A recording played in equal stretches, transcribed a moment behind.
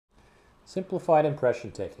Simplified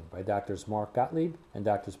Impression Taking by Drs. Mark Gottlieb and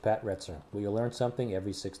Drs. Pat Retzer, where you'll learn something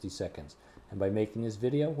every 60 seconds. And by making this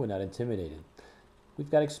video, we're not intimidated. We've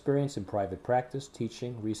got experience in private practice,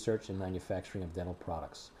 teaching, research, and manufacturing of dental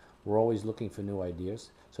products. We're always looking for new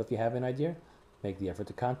ideas, so if you have an idea, make the effort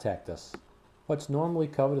to contact us. What's normally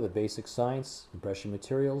covered are the basic science, impression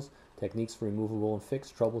materials, techniques for removable and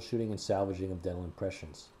fixed, troubleshooting, and salvaging of dental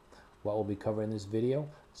impressions. What we'll be covering in this video: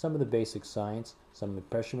 some of the basic science, some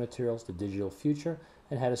impression materials, the digital future,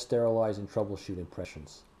 and how to sterilize and troubleshoot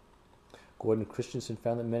impressions. Gordon Christensen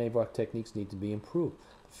found that many of our techniques need to be improved.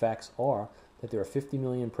 The facts are that there are 50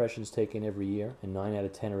 million impressions taken every year, and 9 out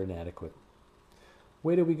of 10 are inadequate.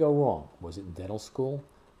 Where did we go wrong? Was it in dental school,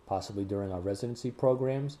 possibly during our residency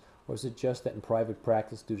programs, or is it just that in private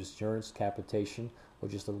practice due to insurance, capitation, or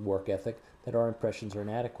just a work ethic that our impressions are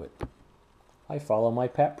inadequate? I follow my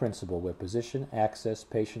PAT principle, where position, access,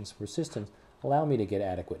 patience, persistence allow me to get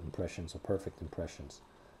adequate impressions or perfect impressions.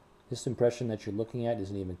 This impression that you're looking at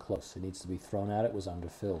isn't even close. It needs to be thrown out. It was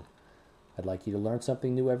underfilled. I'd like you to learn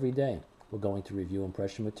something new every day. We're going to review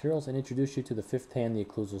impression materials and introduce you to the fifth hand, the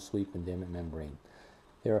occlusal sweep, and damage membrane.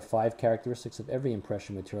 There are 5 characteristics of every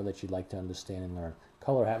impression material that you'd like to understand and learn.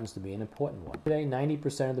 Color happens to be an important one. Today,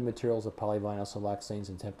 90% of the materials are polyvinyl siloxanes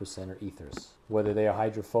and 10% are ethers. Whether they are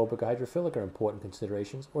hydrophobic or hydrophilic are important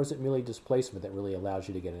considerations, or is it merely displacement that really allows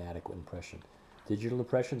you to get an adequate impression? Digital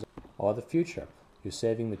impressions are the future. You're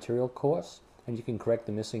saving material costs, and you can correct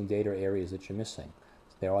the missing data or areas that you're missing.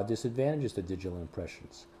 There are disadvantages to digital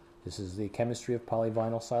impressions. This is the chemistry of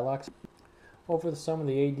polyvinyl siloxane. Over the summer,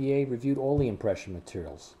 the ADA reviewed all the impression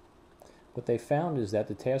materials. What they found is that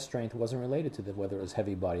the tear strength wasn't related to whether it was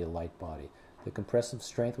heavy body or light body. The compressive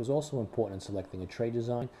strength was also important in selecting a tray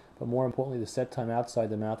design, but more importantly, the set time outside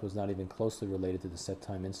the mouth was not even closely related to the set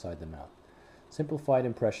time inside the mouth. Simplified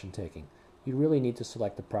impression taking. You really need to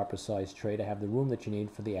select the proper size tray to have the room that you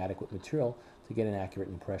need for the adequate material to get an accurate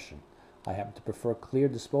impression. I happen to prefer clear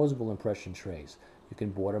disposable impression trays. You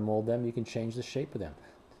can border mold them, you can change the shape of them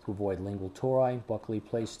to avoid lingual tori, buccally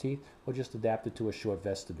placed teeth, or just adapt it to a short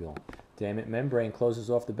vestibule. Damage membrane closes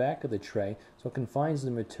off the back of the tray, so it confines the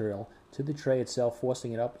material to the tray itself,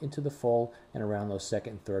 forcing it up into the fold and around those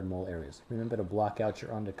second and third molar areas. Remember to block out your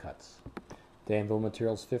undercuts. Danville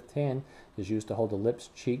Materials fifth hand is used to hold the lips,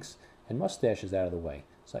 cheeks, and mustaches out of the way.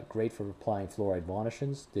 It's like great for applying fluoride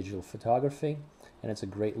varnishes, digital photography, and it's a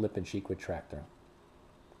great lip and cheek retractor.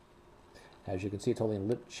 As you can see, it's holding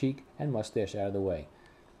lip, cheek, and mustache out of the way.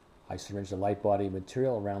 I syringe the light body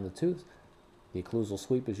material around the tooth. The occlusal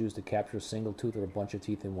sweep is used to capture a single tooth or a bunch of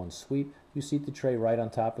teeth in one sweep. You seat the tray right on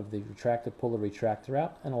top of the retractor, pull the retractor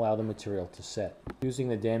out, and allow the material to set. Using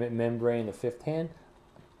the damage membrane in the fifth hand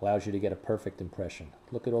allows you to get a perfect impression.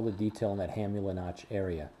 Look at all the detail in that hamula notch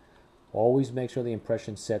area. Always make sure the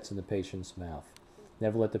impression sets in the patient's mouth.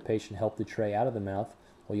 Never let the patient help the tray out of the mouth,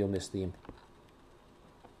 or you'll miss the impression.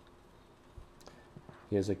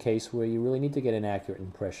 Here's a case where you really need to get an accurate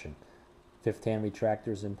impression. Fifth hand retractor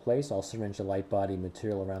is in place. I'll syringe the light body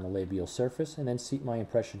material around the labial surface and then seat my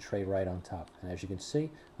impression tray right on top. And as you can see,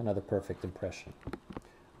 another perfect impression.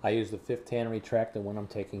 I use the fifth hand retractor when I'm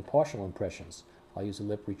taking partial impressions. I'll use a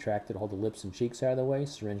lip retractor to hold the lips and cheeks out of the way,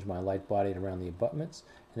 syringe my light body around the abutments,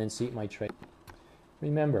 and then seat my tray.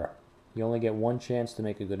 Remember, you only get one chance to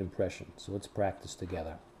make a good impression, so let's practice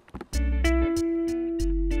together.